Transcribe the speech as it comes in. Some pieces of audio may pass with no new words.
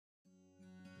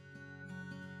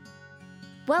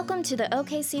Welcome to the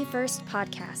OKC First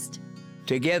podcast.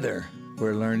 Together,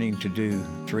 we're learning to do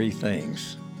three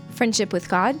things. Friendship with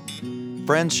God,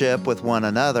 friendship with one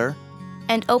another,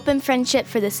 and open friendship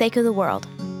for the sake of the world.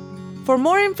 For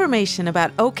more information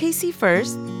about OKC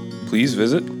First, please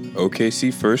visit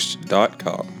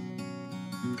okcfirst.com.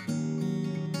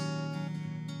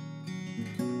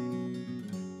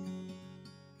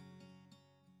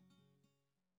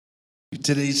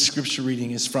 Today's scripture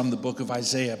reading is from the book of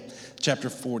Isaiah, chapter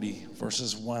 40,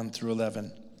 verses 1 through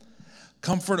 11.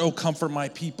 Comfort, O comfort my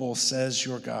people, says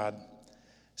your God.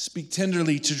 Speak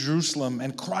tenderly to Jerusalem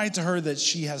and cry to her that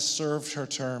she has served her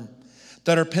term,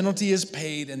 that her penalty is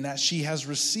paid, and that she has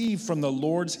received from the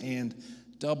Lord's hand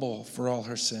double for all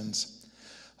her sins.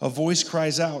 A voice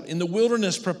cries out, in the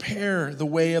wilderness prepare the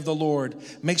way of the Lord.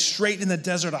 Make straight in the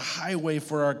desert a highway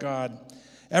for our God.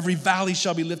 Every valley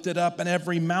shall be lifted up, and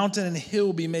every mountain and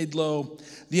hill be made low.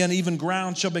 The uneven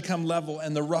ground shall become level,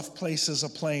 and the rough places a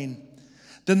plain.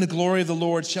 Then the glory of the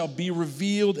Lord shall be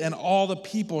revealed, and all the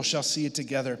people shall see it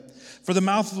together. For the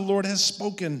mouth of the Lord has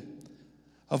spoken.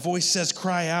 A voice says,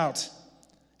 cry out.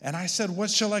 And I said, what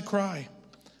shall I cry?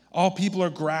 All people are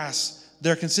grass.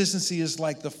 Their consistency is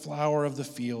like the flower of the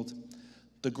field.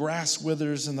 The grass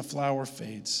withers and the flower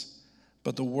fades,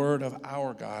 but the word of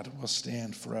our God will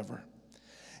stand forever.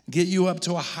 Get you up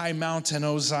to a high mountain,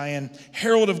 O Zion,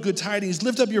 herald of good tidings.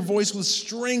 Lift up your voice with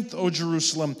strength, O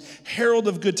Jerusalem, herald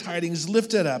of good tidings.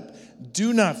 Lift it up.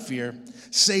 Do not fear.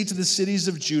 Say to the cities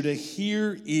of Judah,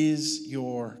 here is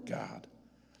your God.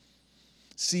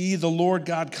 See, the Lord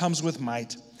God comes with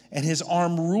might, and his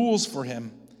arm rules for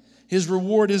him. His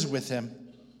reward is with him,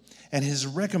 and his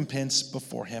recompense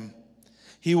before him.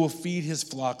 He will feed his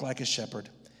flock like a shepherd.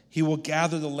 He will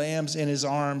gather the lambs in his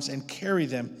arms and carry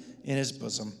them in his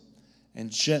bosom,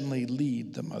 and gently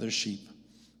lead the mother sheep.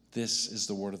 This is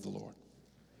the word of the Lord.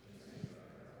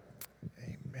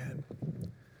 Amen.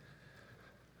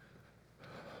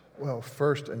 Well,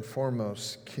 first and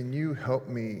foremost, can you help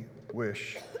me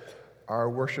wish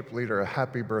our worship leader a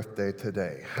happy birthday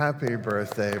today? Happy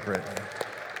birthday, Brittany.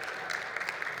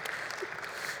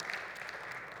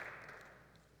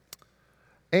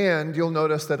 And you'll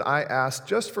notice that I asked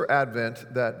just for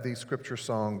Advent that the scripture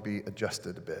song be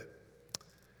adjusted a bit.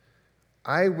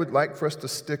 I would like for us to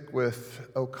stick with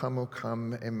O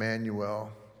Come,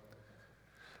 Emmanuel.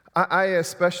 I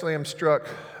especially am struck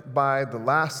by the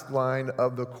last line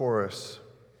of the chorus,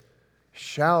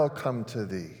 shall come to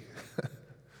thee,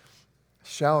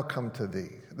 shall come to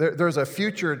thee. There's a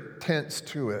future tense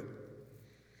to it.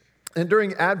 And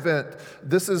during Advent,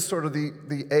 this is sort of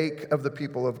the ache of the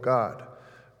people of God.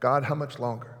 God, how much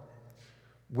longer?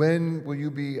 When will you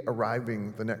be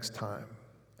arriving the next time?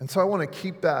 And so I want to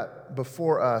keep that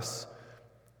before us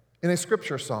in a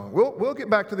scripture song. We'll get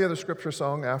back to the other scripture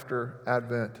song after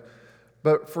Advent.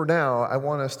 But for now, I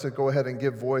want us to go ahead and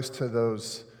give voice to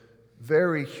those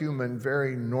very human,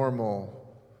 very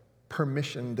normal,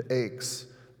 permissioned aches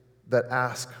that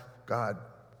ask, God,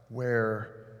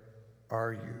 where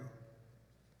are you?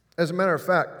 As a matter of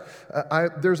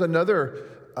fact, there's another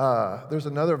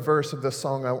verse of this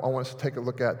song I want us to take a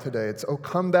look at today. It's, O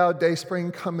come thou day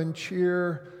spring, come and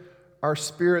cheer our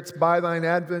spirits by thine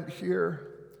advent here.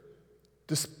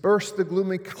 Disperse the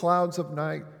gloomy clouds of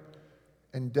night,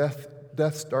 and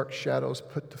death's dark shadows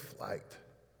put to flight.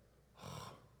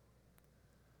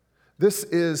 This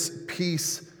is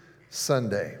Peace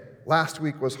Sunday. Last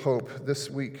week was Hope.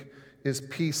 This week is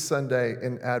Peace Sunday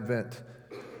in Advent.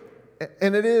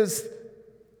 And it is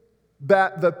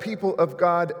that the people of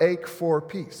God ache for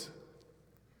peace.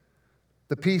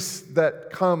 The peace that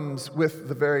comes with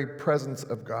the very presence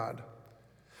of God.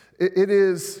 It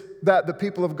is that the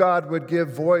people of God would give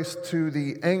voice to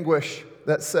the anguish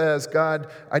that says,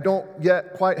 God, I don't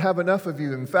yet quite have enough of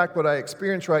you. In fact, what I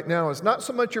experience right now is not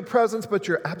so much your presence, but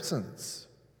your absence.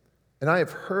 And I have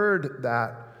heard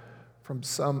that from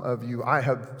some of you. I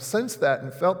have sensed that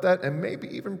and felt that and maybe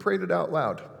even prayed it out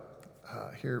loud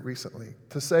here recently,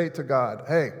 to say to God,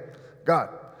 hey, God,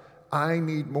 I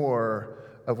need more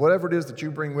of whatever it is that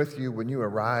you bring with you when you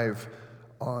arrive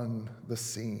on the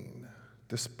scene.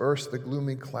 Disperse the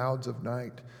gloomy clouds of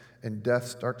night, and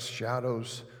death's dark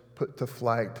shadows put to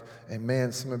flight. And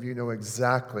man, some of you know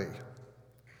exactly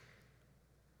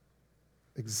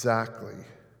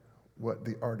what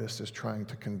the artist is trying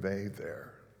to convey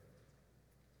there.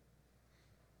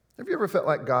 Have you ever felt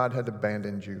like God had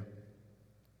abandoned you?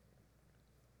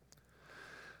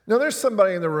 Now, there's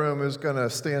somebody in the room who's going to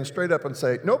stand straight up and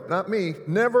say, nope, not me,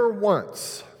 never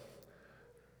once.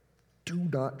 Do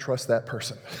not trust that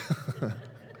person.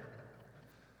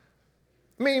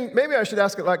 I mean, maybe I should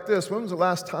ask it like this. When was the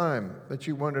last time that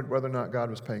you wondered whether or not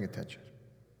God was paying attention?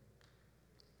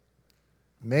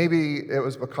 Maybe it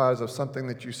was because of something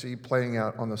that you see playing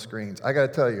out on the screens. I got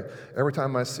to tell you, every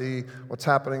time I see what's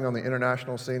happening on the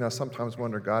international scene, I sometimes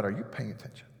wonder, God, are you paying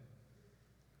attention?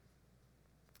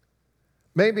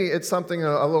 Maybe it's something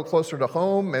a little closer to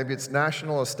home. Maybe it's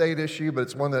national, a state issue, but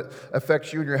it's one that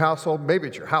affects you and your household. Maybe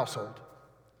it's your household.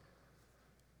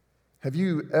 Have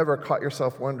you ever caught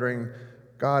yourself wondering,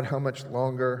 God, how much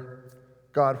longer?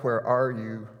 God, where are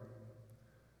you?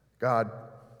 God,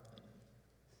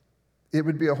 it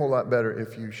would be a whole lot better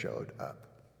if you showed up.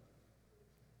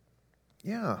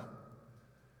 Yeah.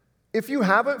 If you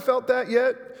haven't felt that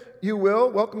yet, you will.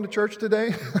 Welcome to church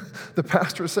today. The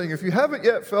pastor is saying, if you haven't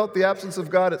yet felt the absence of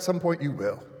God, at some point you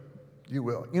will. You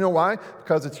will. You know why?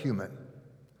 Because it's human.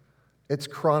 It's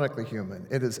chronically human.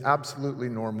 It is absolutely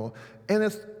normal. And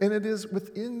it is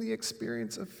within the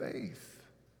experience of faith.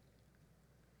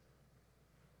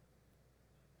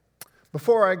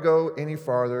 Before I go any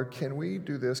farther, can we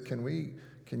do this? Can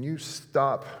you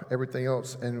stop everything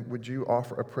else, and would you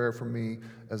offer a prayer for me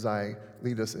as I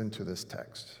lead us into this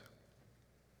text?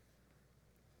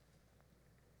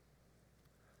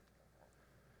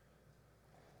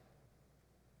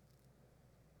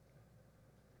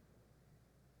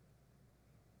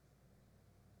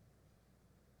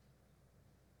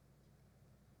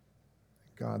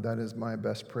 God, that is my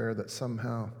best prayer, that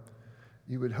somehow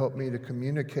you would help me to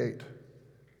communicate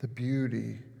the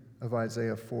beauty of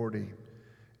Isaiah 40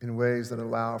 in ways that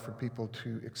allow for people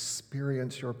to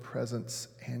experience your presence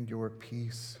and your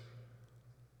peace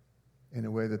in a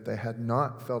way that they had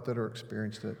not felt it or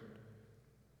experienced it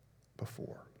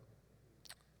before.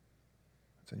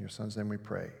 It's in your Son's name we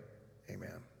pray.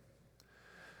 Amen.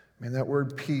 Man, that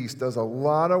word peace does a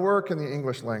lot of work in the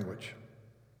English language.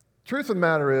 Truth of the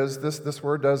matter is, this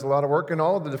word does a lot of work in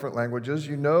all of the different languages.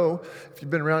 You know, if you've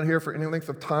been around here for any length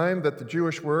of time, that the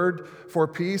Jewish word for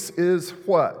peace is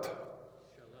what?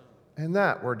 Shalom. And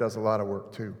that word does a lot of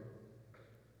work too.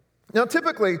 Now,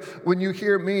 typically, when you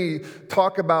hear me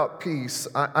talk about peace,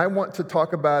 I want to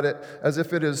talk about it as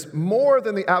if it is more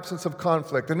than the absence of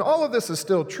conflict. And all of this is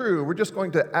still true. We're just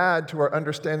going to add to our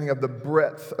understanding of the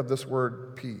breadth of this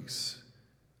word peace.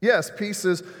 Yes, peace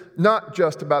is not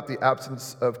just about the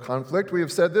absence of conflict. We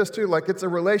have said this too, like it's a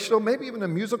relational, maybe even a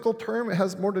musical term. It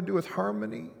has more to do with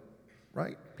harmony,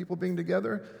 right? People being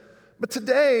together. But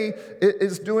today, it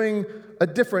is doing a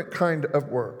different kind of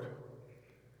work.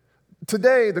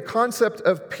 Today, the concept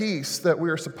of peace that we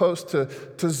are supposed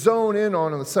to zone in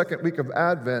on the second week of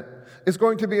Advent is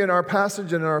going to be in our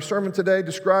passage and in our sermon today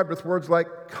described with words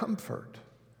like comfort,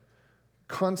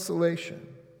 consolation.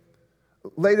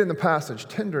 Late in the passage,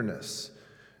 tenderness,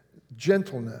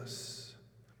 gentleness.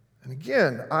 And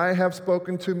again, I have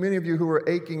spoken to many of you who are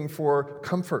aching for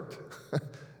comfort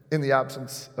in the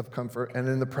absence of comfort and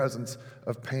in the presence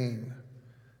of pain.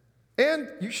 And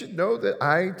you should know that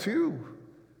I too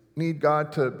need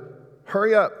God to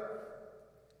hurry up,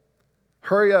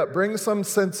 bring some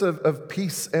sense of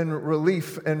peace and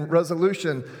relief and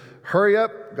resolution. Hurry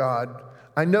up, God.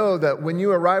 I know that when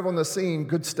you arrive on the scene,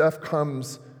 good stuff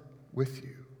comes with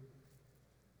you.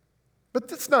 But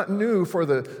that's not new for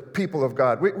the people of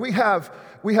God. We have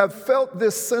felt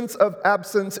this sense of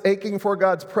absence, aching for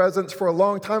God's presence for a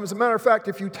long time. As a matter of fact,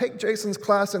 if you take Jason's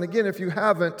class, and again, if you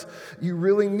haven't, you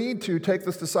really need to take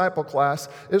this disciple class.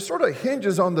 It sort of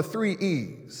hinges on the 3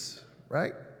 E's,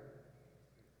 right?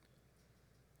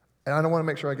 And I don't want to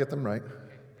make sure I get them right.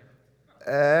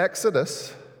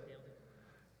 Exodus,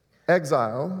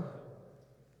 exile,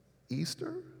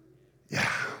 Easter. Yeah.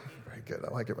 Good.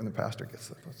 I like it when the pastor gets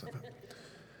that.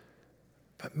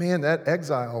 But man, that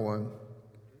exile one,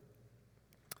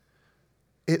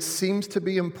 it seems to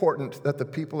be important that the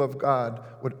people of God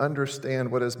would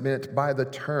understand what is meant by the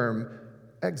term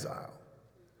exile.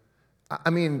 I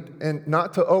mean, and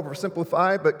not to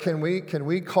oversimplify, but can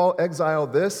we call exile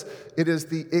this? It is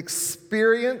the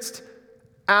experienced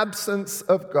absence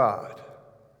of God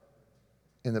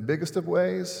in the biggest of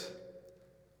ways,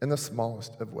 in the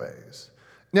smallest of ways.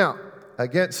 Now,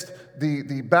 against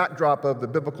the backdrop of the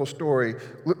biblical story,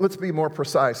 let's be more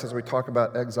precise as we talk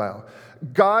about exile.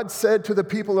 God said to the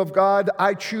people of God,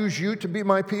 I choose you to be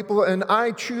my people, and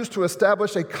I choose to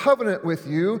establish a covenant with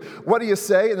you. What do you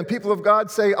say? And the people of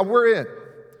God say, we're in.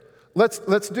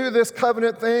 Let's do this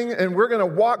covenant thing, and we're going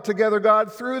to walk together,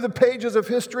 God, through the pages of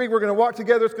history. We're going to walk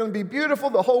together. It's going to be beautiful.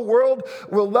 The whole world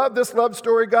will love this love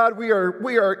story, God. We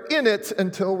are in it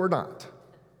until we're not.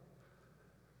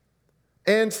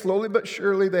 And slowly but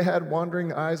surely, they had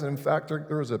wandering eyes. And in fact,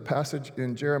 there was a passage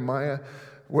in Jeremiah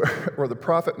where the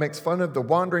prophet makes fun of the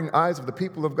wandering eyes of the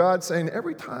people of God, saying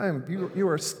every time you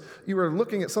are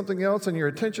looking at something else and your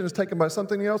attention is taken by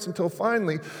something else until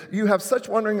finally you have such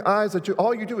wandering eyes that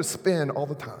all you do is spin all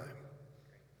the time.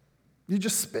 You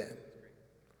just spin.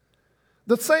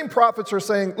 The same prophets are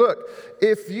saying, look,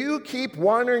 if you keep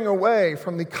wandering away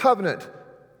from the covenant,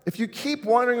 if you keep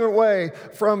wandering away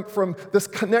from this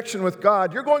connection with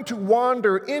God, you're going to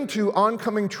wander into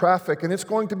oncoming traffic, and it's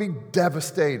going to be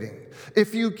devastating.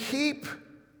 If you keep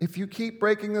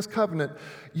breaking this covenant,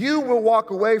 you will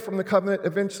walk away from the covenant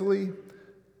eventually,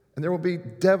 and there will be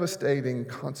devastating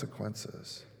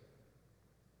consequences.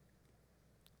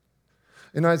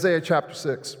 In Isaiah chapter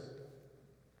 6,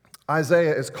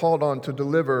 Isaiah is called on to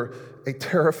deliver a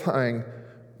terrifying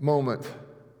moment,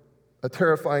 a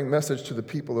terrifying message to the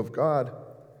people of God.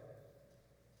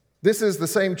 This is the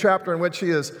same chapter in which he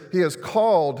is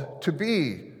called to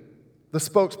be the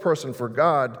spokesperson for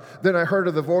God. Then I heard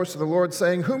of the voice of the Lord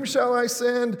saying, "Whom shall I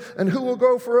send, and who will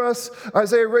go for us?"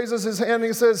 Isaiah raises his hand and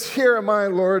he says, "Here am I,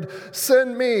 Lord,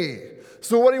 send me."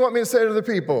 So what do you want me to say to the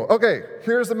people? Okay,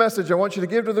 here's the message I want you to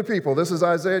give to the people. This is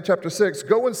Isaiah chapter 6.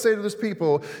 Go and say to this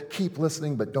people, keep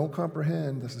listening, but don't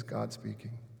comprehend. This is God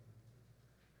speaking.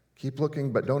 Keep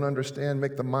looking, but don't understand.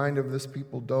 Make the mind of this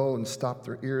people dull and stop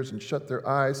their ears and shut their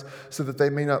eyes so that they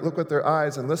may not look with their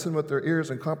eyes and listen with their ears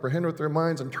and comprehend with their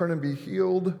minds and turn and be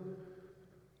healed.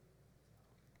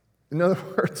 In other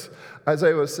words,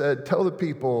 Isaiah was said, tell the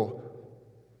people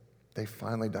they've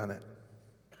finally done it.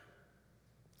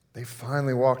 They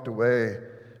finally walked away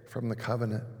from the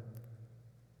covenant.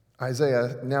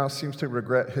 Isaiah now seems to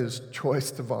regret his choice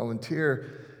to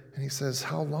volunteer, and he says,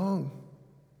 how long,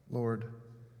 Lord?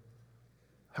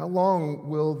 How long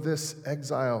will this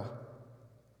exile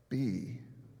be? He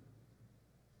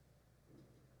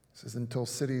says, until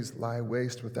cities lie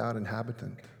waste without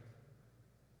inhabitant,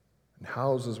 and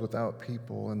houses without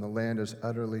people, and the land is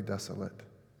utterly desolate.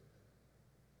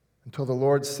 Until the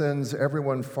Lord sends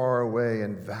everyone far away,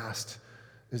 and vast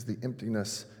is the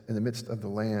emptiness in the midst of the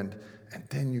land. And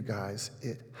then, you guys,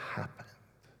 it happened.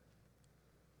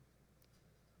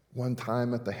 One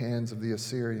time at the hands of the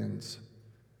Assyrians,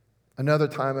 another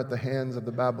time at the hands of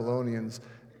the Babylonians,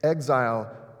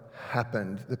 exile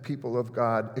happened. The people of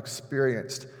God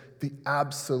experienced the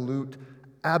absolute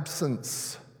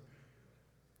absence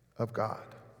of God.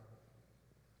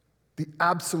 The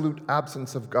absolute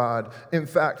absence of God. In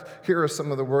fact, here are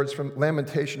some of the words from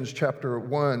Lamentations chapter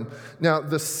 1. Now,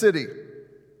 the city,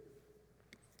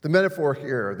 the metaphor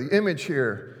here, the image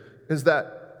here is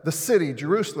that the city,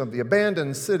 Jerusalem, the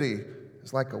abandoned city,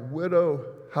 is like a widow.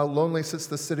 How lonely sits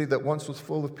the city that once was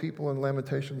full of people in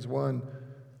Lamentations 1.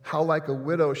 How like a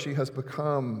widow she has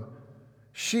become.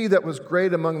 She that was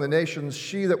great among the nations,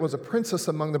 she that was a princess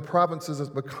among the provinces has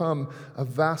become a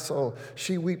vassal.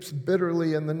 She weeps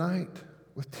bitterly in the night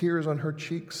with tears on her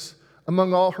cheeks.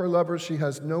 Among all her lovers, she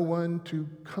has no one to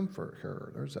comfort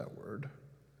her. There's that word.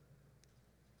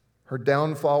 Her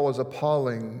downfall was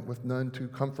appalling with none to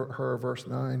comfort her. Verse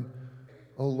 9.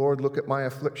 O Lord, look at my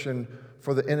affliction,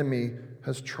 for the enemy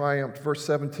has triumphed. Verse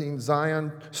 17.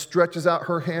 Zion stretches out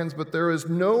her hands, but there is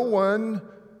no one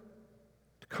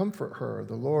comfort her.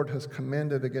 The Lord has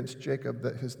commanded against Jacob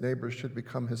that his neighbors should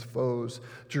become his foes.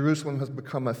 Jerusalem has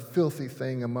become a filthy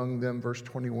thing among them. Verse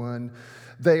 21.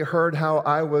 They heard how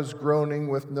I was groaning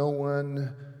with no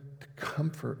one to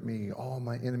comfort me. All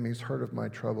my enemies heard of my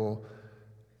trouble,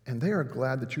 and they are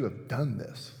glad that you have done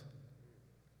this.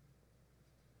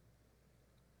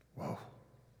 Whoa.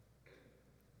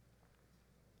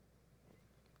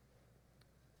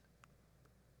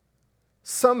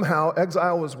 Somehow,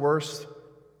 exile was worse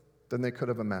than they could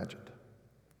have imagined.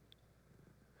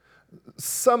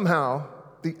 Somehow,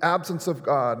 the absence of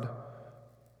God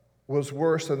was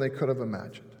worse than they could have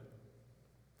imagined.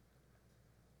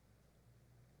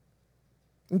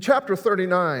 In chapter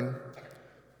 39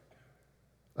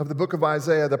 of the book of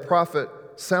Isaiah, the prophet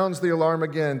sounds the alarm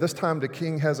again, this time to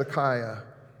King Hezekiah.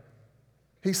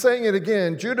 He's saying it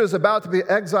again, Judah is about to be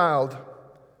exiled,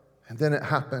 and then it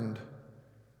happened.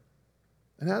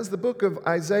 And as the book of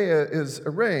Isaiah is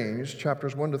arranged,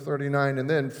 chapters 1 to 39 and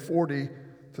then 40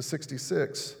 to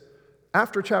 66,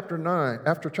 after chapter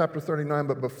 39,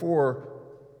 but before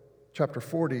chapter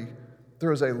 40,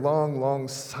 there is a long, long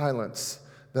silence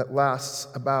that lasts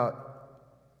about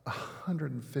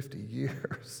 150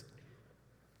 years.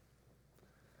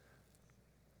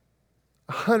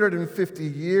 150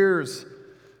 years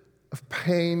of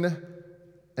pain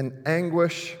and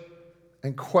anguish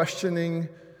and questioning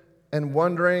and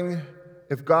wondering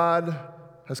if God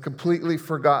has completely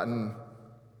forgotten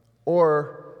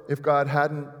or if God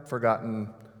hadn't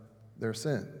forgotten their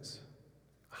sins.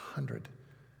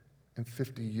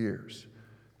 150 years.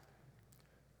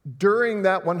 During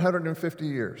that 150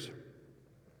 years,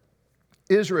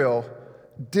 Israel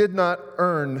did not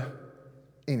earn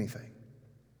anything.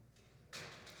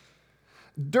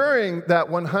 During that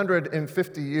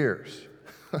 150 years,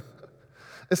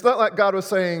 it's not like God was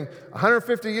saying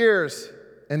 150 years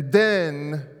and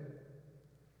then it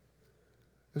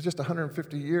was just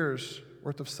 150 years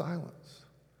worth of silence.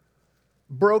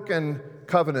 Broken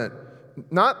covenant.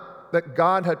 Not that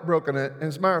God had broken it. And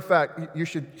as a matter of fact, you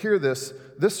should hear this.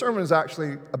 This sermon is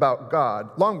actually about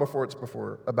God long before it's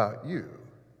about you.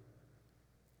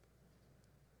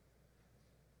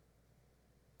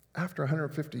 After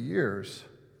 150 years,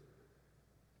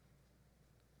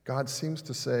 God seems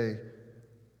to say,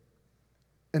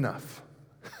 enough.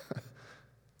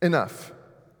 Enough.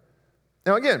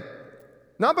 Now again,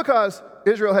 not because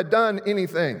Israel had done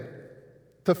anything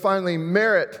to finally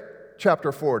merit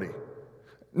chapter 40.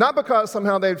 Not because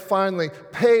somehow they'd finally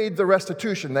paid the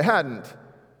restitution. They hadn't.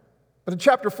 But in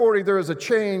chapter 40, there is a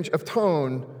change of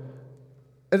tone.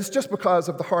 And it's just because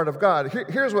of the heart of God.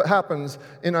 Here's what happens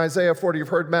in Isaiah 40. You've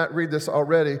heard Matt read this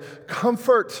already.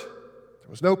 Comfort. There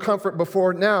was no comfort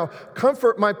before. Now,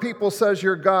 comfort my people, says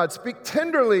your God. Speak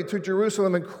tenderly to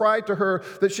Jerusalem and cry to her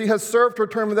that she has served her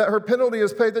term, that her penalty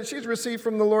is paid, that she's received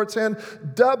from the Lord's hand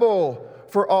double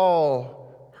for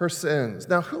all her sins.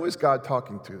 Now, who is God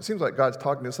talking to? It seems like God's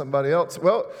talking to somebody else.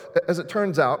 Well, as it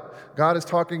turns out, God is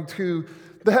talking to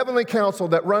the heavenly council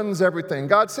that runs everything.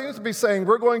 God seems to be saying,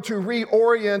 we're going to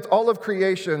reorient all of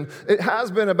creation. It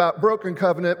has been about broken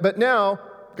covenant, but now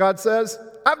God says,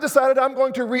 I've decided I'm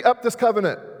going to re-up this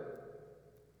covenant.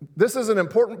 This is an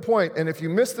important point, and if you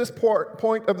miss this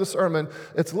point of the sermon,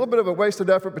 it's a little bit of a wasted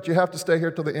effort, but you have to stay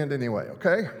here till the end anyway,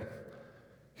 okay?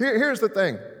 Here's the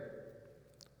thing.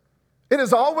 It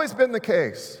has always been the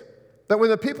case that when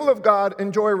the people of God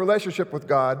enjoy a relationship with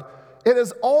God, it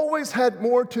has always had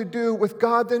more to do with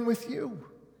God than with you.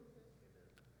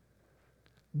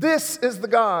 This is the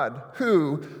God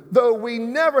who, though we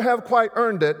never have quite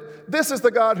earned it, this is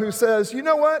the God who says, you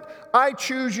know what? I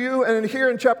choose you. And here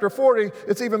in chapter 40,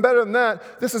 it's even better than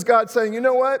that. This is God saying, you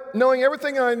know what? Knowing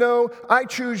everything I know, I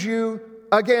choose you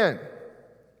again.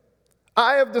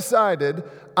 I have decided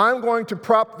I'm going to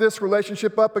prop this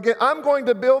relationship up again. I'm going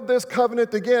to build this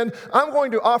covenant again. I'm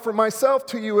going to offer myself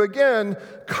to you again.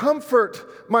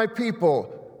 Comfort my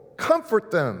people.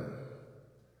 Comfort them.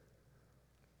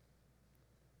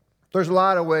 There's a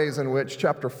lot of ways in which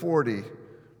chapter 40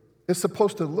 is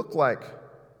supposed to look like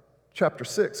chapter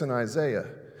 6 in Isaiah.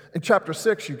 In chapter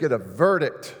 6, you get a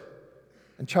verdict.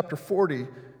 In chapter 40,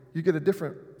 you get a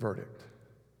different verdict.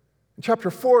 In chapter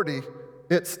 40,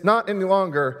 it's not any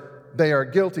longer they are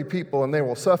guilty people and they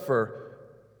will suffer.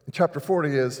 In chapter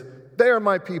 40 is, they are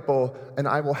my people and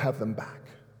I will have them back.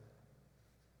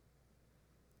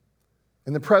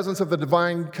 In the presence of the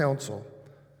divine council,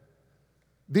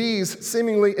 these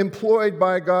seemingly employed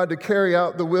by God to carry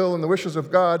out the will and the wishes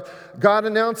of God, God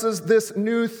announces this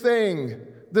new thing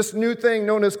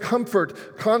known as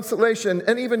comfort, consolation,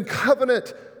 and even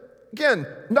covenant. Again,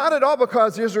 not at all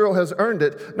because Israel has earned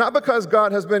it, not because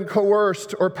God has been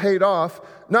coerced or paid off,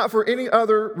 not for any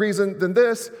other reason than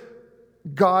this.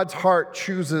 God's heart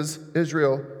chooses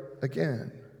Israel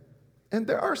again. And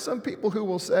there are some people who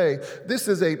will say this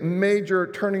is a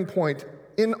major turning point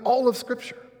in all of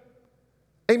Scripture.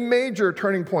 A major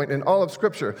turning point in all of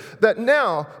Scripture. That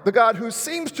now, the God who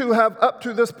seems to have up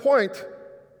to this point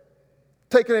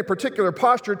taken a particular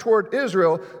posture toward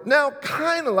Israel, now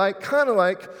kind of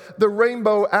like the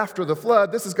rainbow after the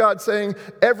flood. This is God saying,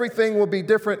 everything will be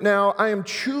different now. I am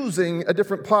choosing a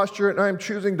different posture, and I am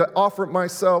choosing to offer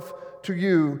myself to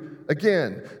you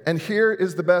again. And here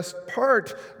is the best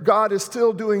part. God is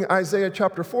still doing Isaiah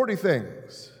chapter 40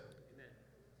 things.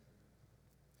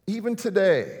 Even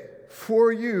today,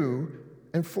 for you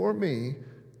and for me,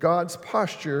 God's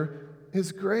posture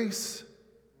is grace,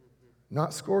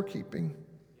 not scorekeeping.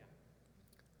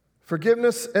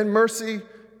 Forgiveness and mercy,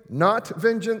 not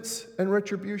vengeance and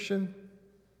retribution.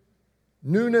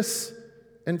 Newness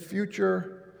and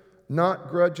future, not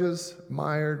grudges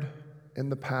mired in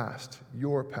the past,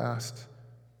 your past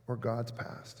or God's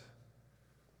past.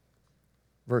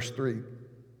 Verse 3,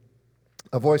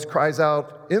 a voice cries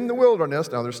out in the wilderness,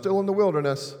 now they're still in the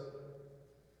wilderness,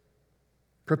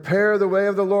 prepare the way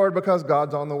of the Lord because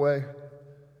God's on the way.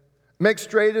 Make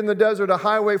straight in the desert a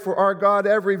highway for our God.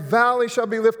 Every valley shall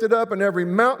be lifted up, and every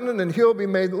mountain and hill be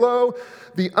made low.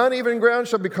 The uneven ground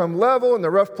shall become level, and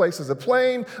the rough places a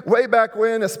plain. Way back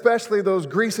when, especially those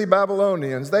greasy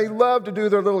Babylonians, they loved to do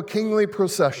their little kingly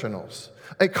processionals.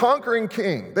 A conquering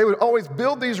king. They would always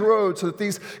build these roads so that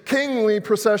these kingly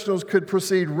processionals could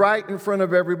proceed right in front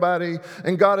of everybody.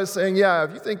 And God is saying, yeah,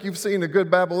 if you think you've seen a good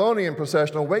Babylonian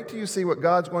processional, wait till you see what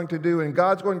God's going to do. And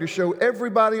God's going to show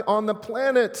everybody on the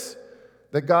planet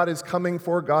that God is coming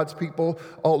for God's people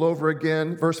all over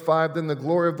again. Verse 5, then the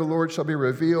glory of the Lord shall be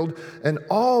revealed, and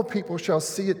all people shall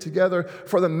see it together,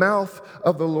 for the mouth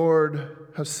of the Lord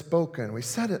has spoken. We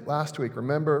said it last week,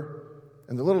 remember?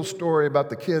 And the little story about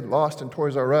the kid lost in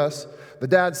Toys R Us, the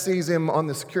dad sees him on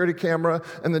the security camera,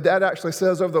 and the dad actually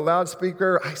says over the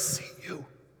loudspeaker, I see you.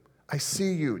 I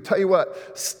see you. Tell you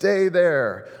what, stay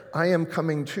there. I am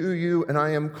coming to you, and I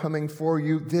am coming for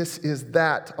you. This is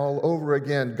that all over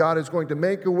again. God is going to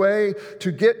make a way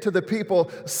to get to the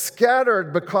people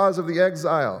scattered because of the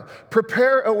exile.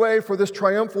 Prepare a way for this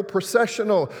triumphal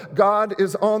processional. God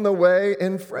is on the way,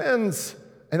 and friends,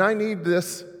 and I need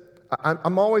this.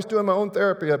 I'm always doing my own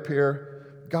therapy up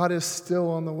here. God is still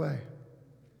on the way.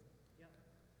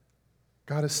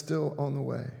 God is still on the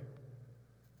way.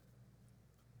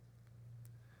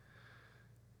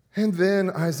 And then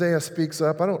Isaiah speaks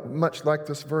up. I don't much like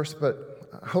this verse, but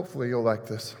hopefully you'll like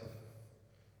this.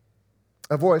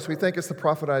 A voice, we think it's the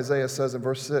prophet Isaiah, says in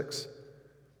verse 6.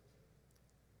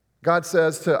 God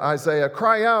says to Isaiah,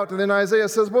 cry out. And then Isaiah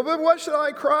says, well, but what should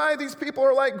I cry? These people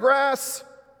are like grass.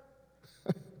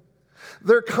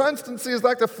 Their constancy is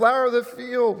like the flower of the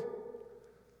field.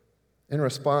 In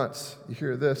response, you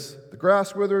hear this. The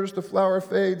grass withers, the flower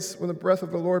fades when the breath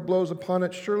of the Lord blows upon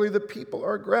it. Surely the people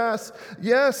are grass.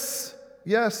 Yes,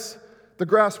 the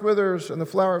grass withers and the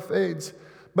flower fades.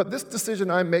 But this decision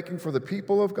I'm making for the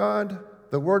people of God,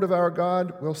 the word of our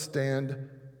God, will stand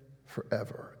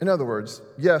forever. In other words,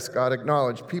 yes, God,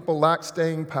 acknowledge people lack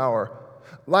staying power.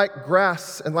 Like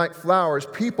grass and like flowers,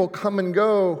 people come and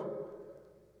go.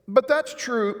 But that's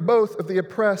true both of the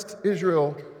oppressed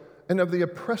Israel and of the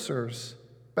oppressors,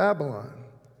 Babylon.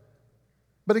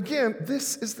 But again,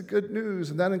 this is the good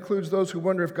news, and that includes those who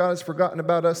wonder if God has forgotten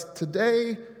about us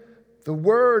today. The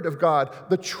word of God,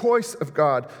 the choice of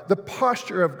God, the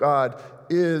posture of God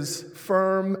is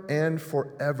firm and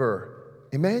forever.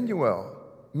 Emmanuel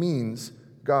means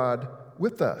God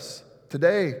with us.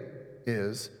 Today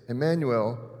is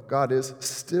Emmanuel, God is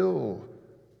still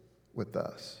with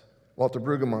us. Walter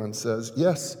Brueggemann says,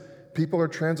 yes, people are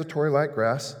transitory like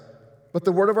grass, but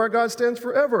the word of our God stands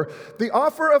forever. The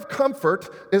offer of comfort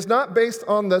is not based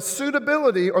on the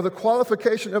suitability or the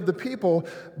qualification of the people,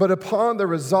 but upon the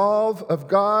resolve of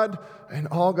God. And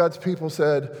all God's people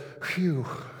said, phew.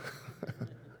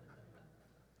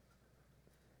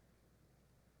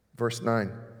 Verse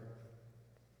 9,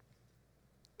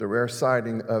 the rare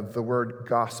sighting of the word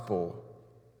gospel,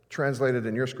 translated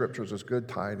in your scriptures as good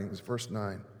tidings. Verse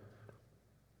 9.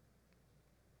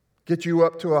 Get you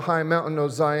up to a high mountain, O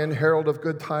Zion, herald of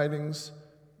good tidings.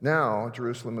 Now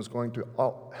Jerusalem is going to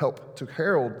help to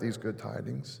herald these good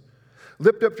tidings.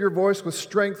 Lift up your voice with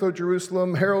strength, O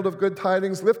Jerusalem, herald of good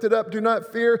tidings. Lift it up, do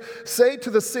not fear. Say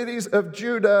to the cities of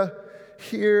Judah,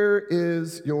 here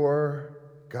is your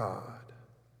God.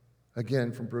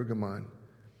 Again from Brueggemann.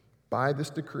 By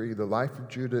this decree, the life of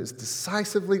Judah is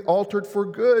decisively altered for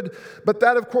good. But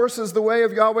that, of course, is the way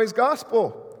of Yahweh's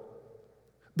gospel.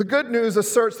 The good news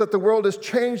asserts that the world is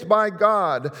changed by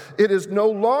God. It is no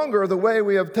longer the way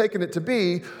we have taken it to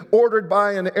be, ordered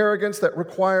by an arrogance that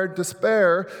required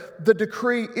despair. The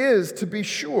decree is, to be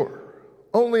sure,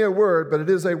 only a word, but it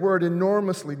is a word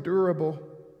enormously durable.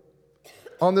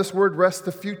 On this word rests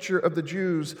the future of the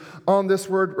Jews. On this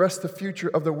word rests the future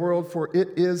of the world, for it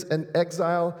is an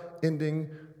exile-ending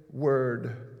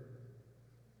word.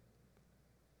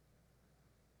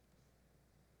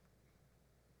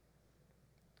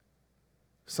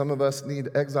 Some of us need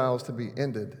exiles to be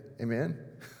ended. Amen?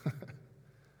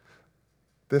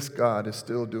 This God is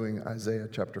still doing Isaiah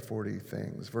chapter 40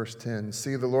 things. Verse 10,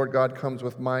 see, the Lord God comes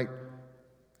with might,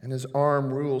 and his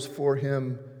arm rules for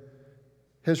him.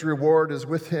 His reward is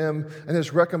with him, and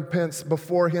his recompense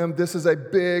before him. This is a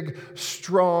big,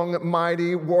 strong,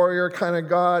 mighty warrior kind of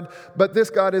God. But this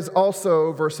God is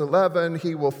also, verse 11,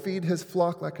 he will feed his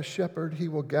flock like a shepherd. He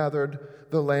will gather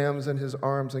the lambs in his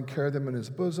arms and carry them in his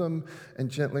bosom and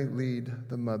gently lead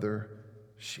the mother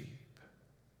sheep.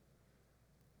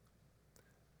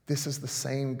 This is the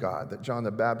same God that John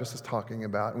the Baptist is talking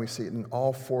about, and we see it in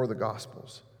all four of the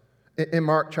Gospels. In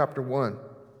Mark chapter 1,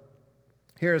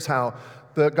 here's how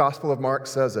the Gospel of Mark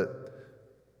says it.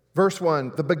 Verse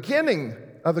 1, the beginning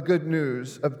of the good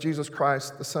news of Jesus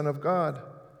Christ, the Son of God.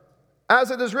 As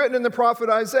it is written in the prophet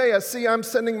Isaiah, see, I'm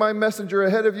sending my messenger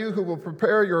ahead of you who will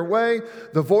prepare your way.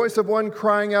 The voice of one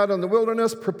crying out in the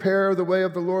wilderness, prepare the way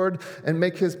of the Lord and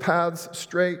make his paths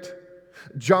straight.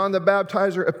 John the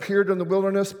Baptizer appeared in the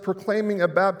wilderness proclaiming a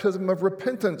baptism of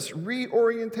repentance,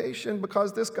 reorientation,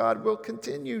 because this God will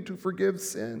continue to forgive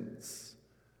sins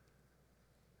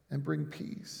and bring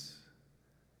peace.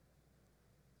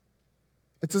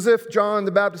 It's as if John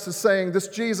the Baptist is saying, this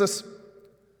Jesus,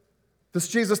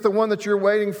 the one that you're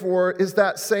waiting for, is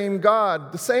that same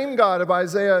God, the same God of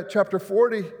Isaiah chapter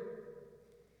 40.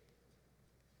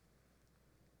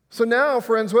 So now,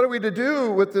 friends, what are we to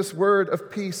do with this word of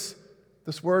peace,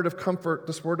 this word of comfort,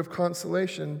 this word of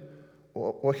consolation?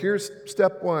 Well, here's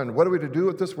step one. What are we to do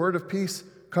with this word of peace,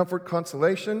 comfort,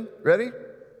 consolation? Ready?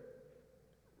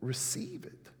 Receive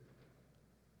it.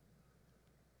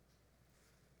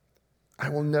 I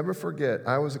will never forget,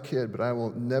 I was a kid, but I will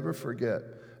never forget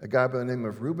a guy by the name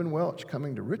of Reuben Welch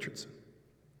coming to Richardson.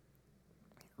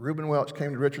 Reuben Welch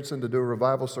came to Richardson to do a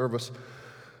revival service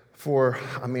for,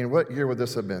 what year would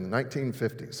this have been?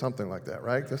 1950, something like that,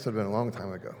 right? This had been a long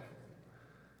time ago.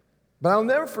 But I'll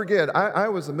never forget, I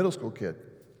was a middle school kid.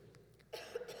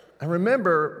 I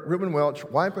remember Reuben Welch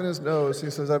wiping his nose. He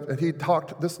says, and he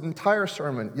talked this entire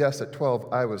sermon. Yes, at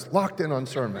 12, I was locked in on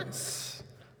sermons.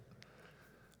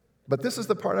 But this is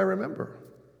the part I remember.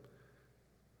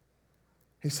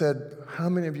 He said, how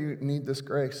many of you need this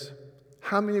grace?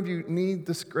 How many of you need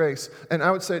this grace? And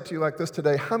I would say it to you like this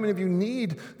today. How many of you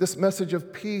need this message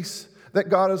of peace, that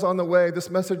God is on the way, this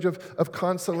message of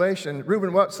consolation?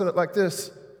 Reuben Welch said it like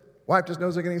this, wiped his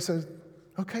nose again, he says,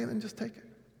 okay, then just take it.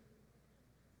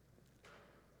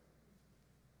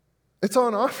 It's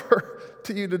on offer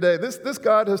to you today. This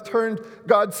God has turned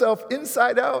God's self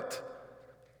inside out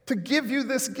to give you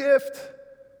this gift.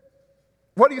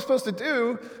 What are you supposed to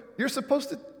do? You're supposed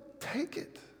to take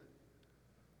it.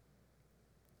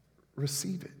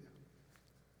 Receive it.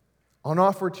 On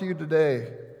offer to you today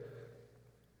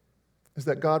is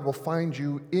that God will find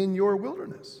you in your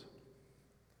wilderness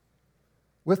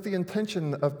with the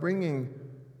intention of bringing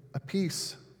a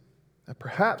peace that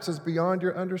perhaps is beyond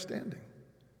your understanding,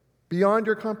 beyond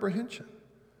your comprehension.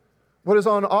 What is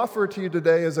on offer to you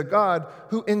today is a God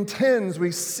who intends,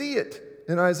 we see it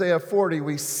in Isaiah 40,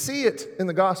 we see it in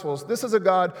the Gospels. This is a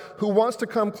God who wants to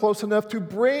come close enough to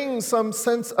bring some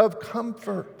sense of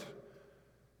comfort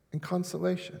and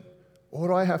consolation. What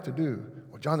do I have to do?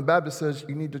 Well, John the Baptist says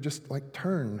you need to just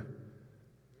turn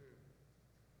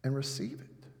and receive it.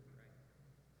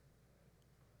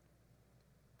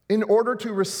 In order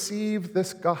to receive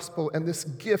this gospel and this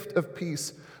gift of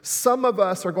peace, some of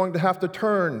us are going to have to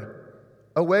turn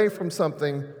away from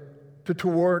something to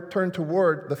turn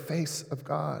toward the face of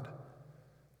God.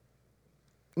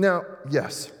 Now,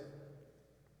 yes.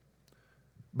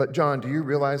 But John, do you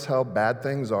realize how bad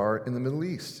things are in the Middle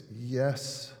East?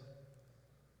 Yes.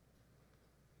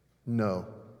 No.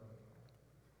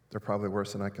 They're probably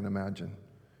worse than I can imagine.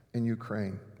 In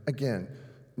Ukraine, again,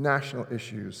 national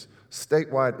issues,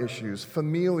 statewide issues,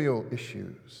 familial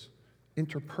issues,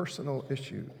 interpersonal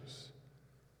issues.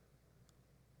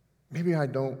 Maybe I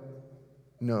don't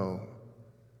know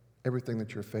everything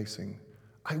that you're facing.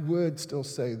 I would still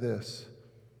say this,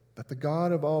 that the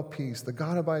God of all peace, the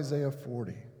God of Isaiah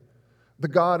 40, the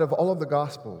God of all of the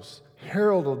Gospels,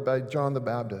 heralded by John the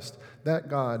Baptist, that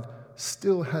God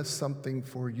still has something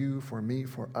for you, for me,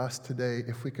 for us today,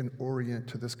 if we can orient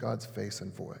to this God's face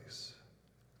and voice.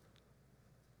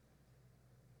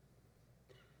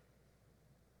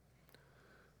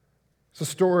 It's a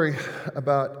story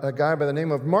about a guy by the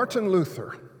name of Martin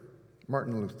Luther.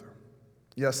 Martin Luther.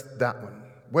 Yes, that one.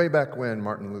 Way back when,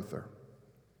 Martin Luther.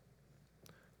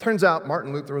 Turns out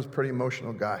Martin Luther was a pretty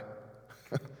emotional guy.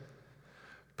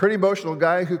 Pretty emotional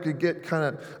guy who could get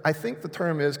I think the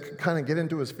term is, get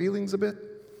into his feelings a bit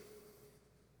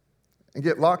and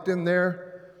get locked in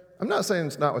there. I'm not saying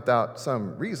it's not without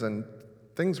some reason.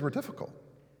 Things were difficult.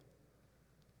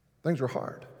 Things were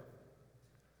hard.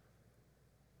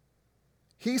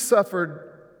 He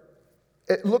suffered,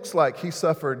 it looks like he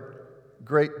suffered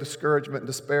great discouragement and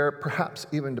despair, perhaps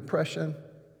even depression.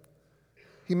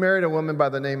 He married a woman by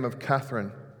the name of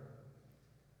Catherine,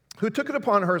 who took it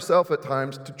upon herself at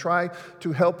times to try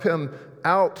to help him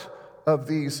out of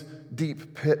these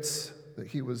deep pits that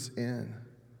he was in.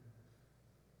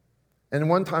 And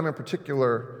one time in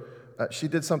particular, she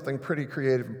did something pretty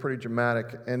creative and pretty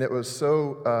dramatic, and it was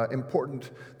so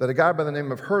important that a guy by the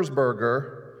name of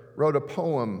Herzberger wrote a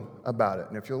poem about it.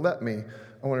 And if you'll let me,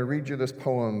 I want to read you this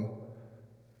poem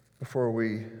before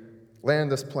we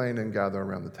land this plane and gather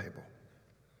around the table.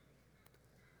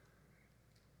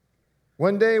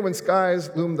 One day when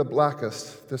skies loomed the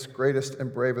blackest, this greatest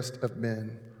and bravest of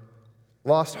men,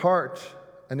 lost heart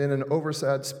and in an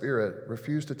oversad spirit,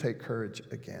 refused to take courage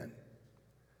again.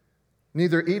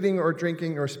 neither eating or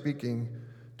drinking or speaking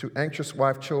to anxious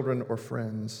wife, children, or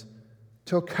friends,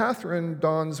 till Catherine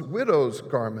dons widow's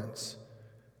garments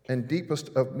and deepest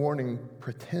of mourning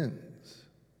pretends.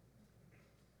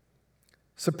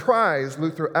 Surprised,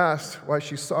 Luther asked why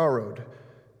she sorrowed.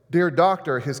 Dear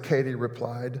doctor, his Katie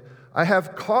replied, I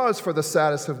have cause for the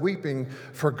saddest of weeping,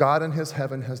 for God in his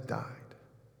heaven has died.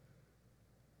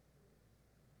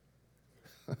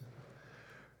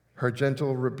 Her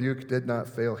gentle rebuke did not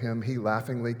fail him. He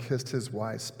laughingly kissed his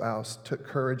wise spouse, took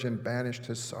courage and banished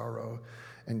his sorrow,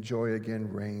 and joy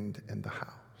again reigned in the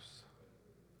house.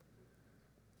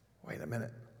 Wait a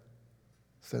minute,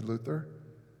 said Luther.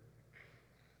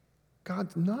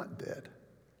 God's not dead.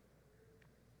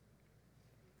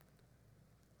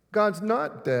 God's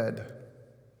not dead.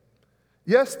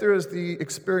 Yes, there is the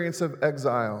experience of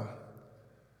exile,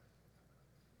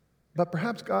 but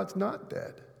perhaps God's not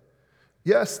dead.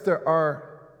 Yes, there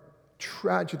are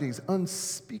tragedies,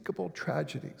 unspeakable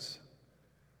tragedies,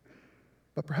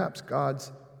 but perhaps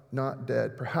God's not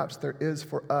dead. Perhaps there is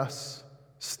for us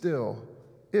still,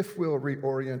 if we'll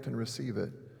reorient and receive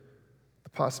it, the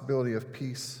possibility of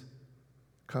peace,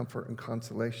 comfort, and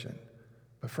consolation.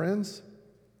 But friends,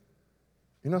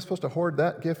 you're not supposed to hoard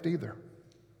that gift either.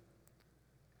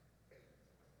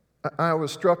 I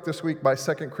was struck this week by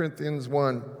 2 Corinthians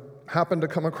 1. Happened to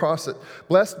come across it.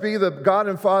 Blessed be the God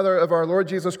and Father of our Lord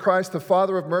Jesus Christ, the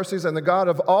Father of mercies and the God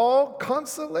of all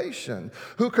consolation,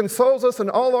 who consoles us in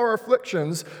all our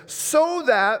afflictions, so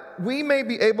that we may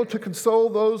be able to console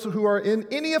those who are in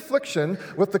any affliction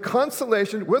with the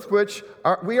consolation with which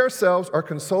we ourselves are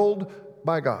consoled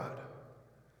by God.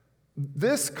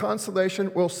 This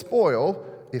consolation will spoil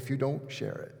if you don't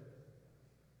share it.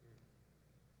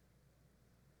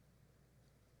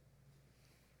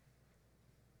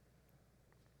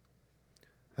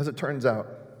 As it turns out,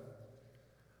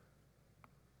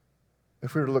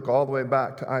 if we were to look all the way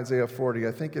back to Isaiah 40,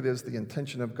 I think it is the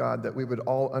intention of God that we would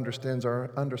all understand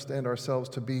ourselves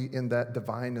to be in that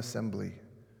divine assembly.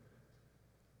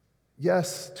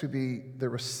 Yes, to be the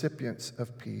recipients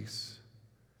of peace.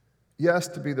 Yes,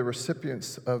 to be the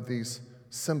recipients of these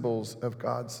symbols of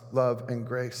God's love and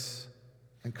grace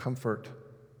and comfort,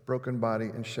 broken body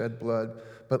and shed blood.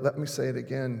 But let me say it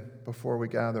again before we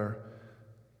gather.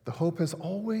 The hope has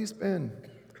always been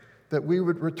that we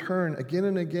would return again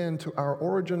and again to our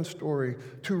origin story,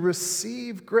 to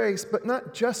receive grace, but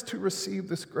not just to receive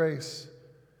this grace.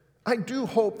 I do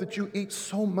hope that you eat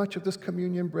so much of this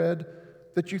communion bread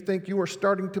that you think you are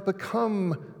starting to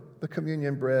become the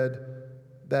communion bread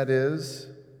that is,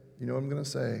 you know what I'm going to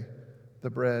say, the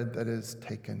bread that is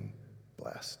taken,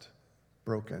 blessed,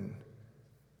 broken,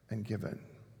 and given.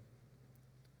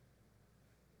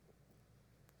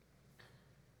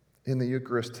 In the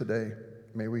Eucharist today,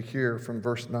 may we hear from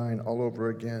verse 9 all over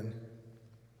again.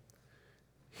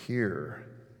 Here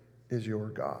is your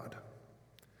God.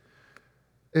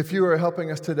 If you are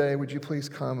helping us today, would you please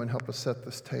come and help us set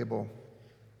this table?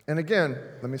 And again,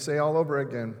 let me say all over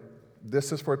again,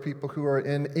 this is for people who are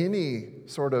in any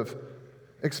sort of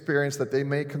experience that they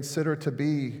may consider to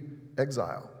be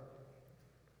exile.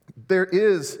 There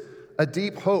is a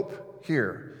deep hope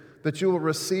here that you will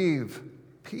receive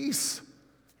peace,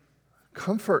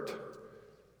 comfort,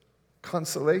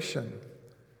 consolation.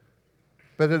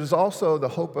 But it is also the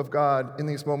hope of God in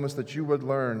these moments that you would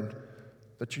learn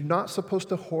that you're not supposed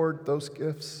to hoard those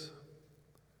gifts.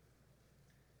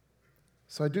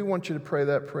 So I do want you to pray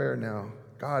that prayer now.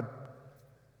 God,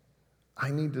 I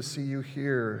need to see you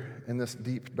here in this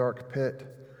deep, dark pit.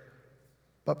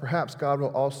 But perhaps God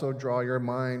will also draw your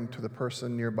mind to the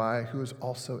person nearby who is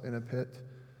also in a pit.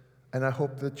 And I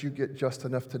hope that you get just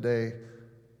enough today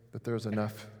that there's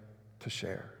enough to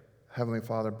share. Heavenly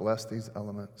Father, bless these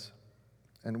elements.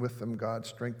 And with them, God,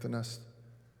 strengthen us.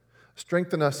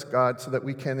 Strengthen us, God, so that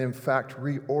we can, in fact,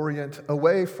 reorient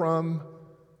away from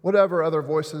whatever other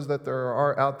voices that there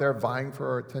are out there vying for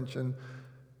our attention.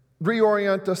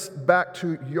 Reorient us back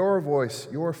to your voice,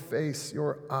 your face,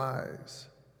 your eyes,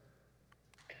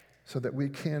 so that we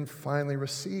can finally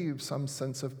receive some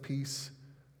sense of peace,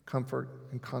 comfort,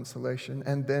 and consolation.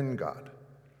 And then, God,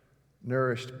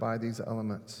 nourished by these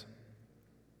elements.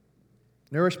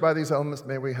 Nourished by these elements,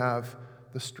 may we have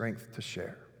the strength to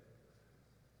share,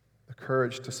 the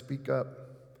courage to speak up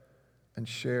and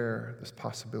share this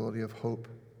possibility of hope,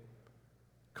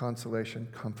 consolation,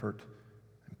 comfort,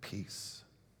 and peace.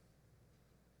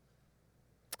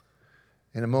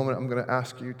 In a moment, I'm going to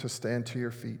ask you to stand to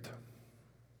your feet,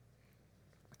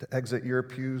 to exit your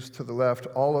pews to the left,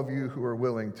 all of you who are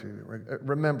willing to.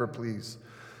 Remember, please,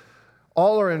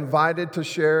 All are invited to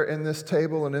share in this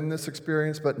table and in this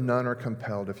experience, but none are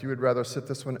compelled. If you would rather sit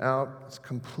this one out, it's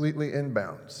completely in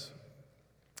bounds.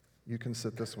 You can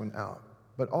sit this one out.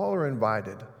 But all are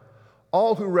invited.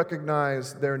 All who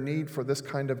recognize their need for this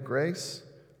kind of grace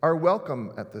are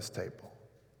welcome at this table.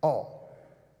 All.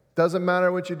 Doesn't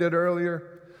matter what you did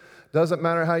earlier. Doesn't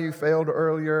matter how you failed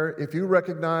earlier. If you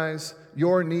recognize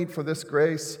your need for this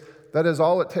grace, that is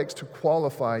all it takes to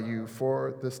qualify you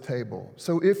for this table.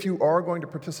 So if you are going to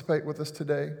participate with us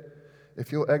today,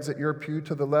 if you'll exit your pew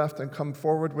to the left and come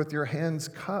forward with your hands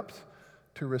cupped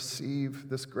to receive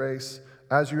this grace,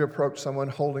 as you approach someone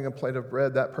holding a plate of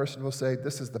bread, that person will say,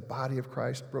 "This is the body of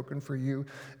Christ broken for you,"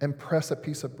 and press a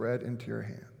piece of bread into your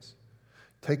hands.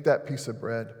 Take that piece of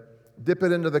bread, dip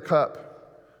it into the cup.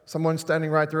 Someone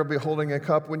standing right there will be holding a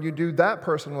cup. When you do, that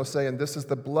person will say, "And this is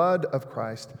the blood of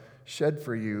Christ shed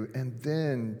for you," and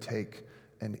then take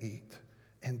and eat.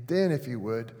 And then, if you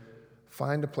would,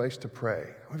 find a place to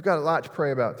pray. We've got a lot to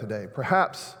pray about today.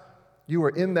 Perhaps you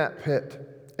are in that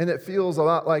pit, and it feels a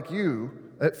lot like you.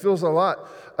 It feels a lot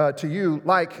to you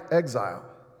like exile.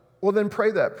 Well, then pray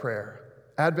that prayer.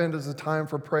 Advent is a time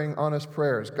for praying honest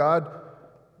prayers. God,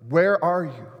 where are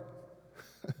you?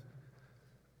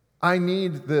 I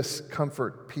need this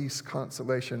comfort, peace,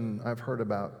 consolation I've heard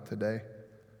about today.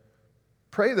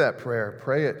 Pray that prayer.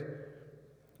 Pray it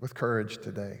with courage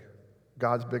today.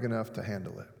 God's big enough to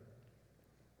handle it.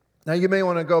 Now, you may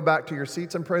want to go back to your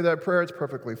seats and pray that prayer. It's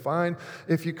perfectly fine.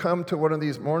 If you come to one of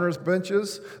these mourners'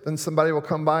 benches, then somebody will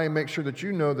come by and make sure that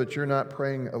you know that you're not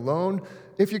praying alone.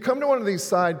 If you come to one of these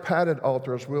side padded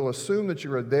altars, we'll assume that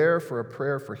you are there for a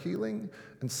prayer for healing,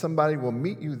 and somebody will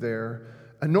meet you there,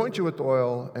 anoint you with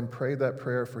oil, and pray that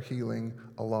prayer for healing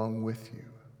along with you.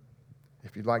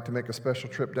 If you'd like to make a special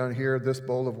trip down here, this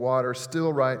bowl of water,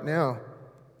 still right now,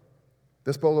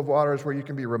 this bowl of water is where you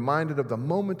can be reminded of the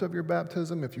moment of your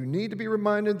baptism. If you need to be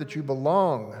reminded that you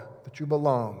belong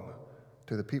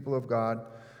to the people of God,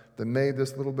 then may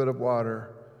this little bit of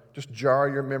water just jar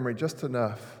your memory just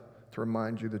enough to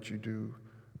remind you that you do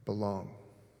belong.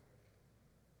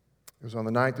 It was on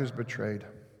the night he was betrayed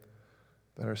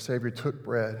that our Savior took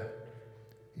bread.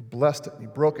 He blessed it, he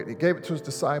broke it, he gave it to his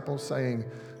disciples, saying,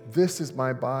 "This is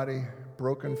my body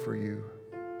broken for you.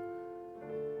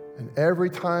 And every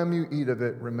time you eat of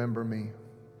it, remember me."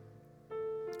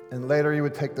 And later he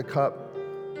would take the cup,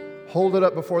 hold it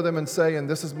up before them and say, "And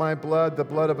this is my blood, the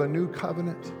blood of a new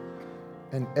covenant.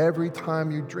 And every time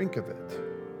you drink of it,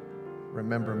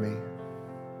 remember me."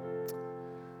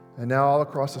 And now all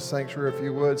across the sanctuary, if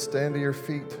you would, stand to your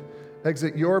feet,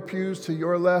 exit your pews to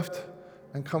your left,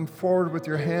 and come forward with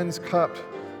your hands cupped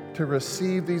to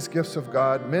receive these gifts of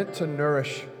God meant to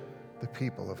nourish the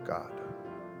people of God.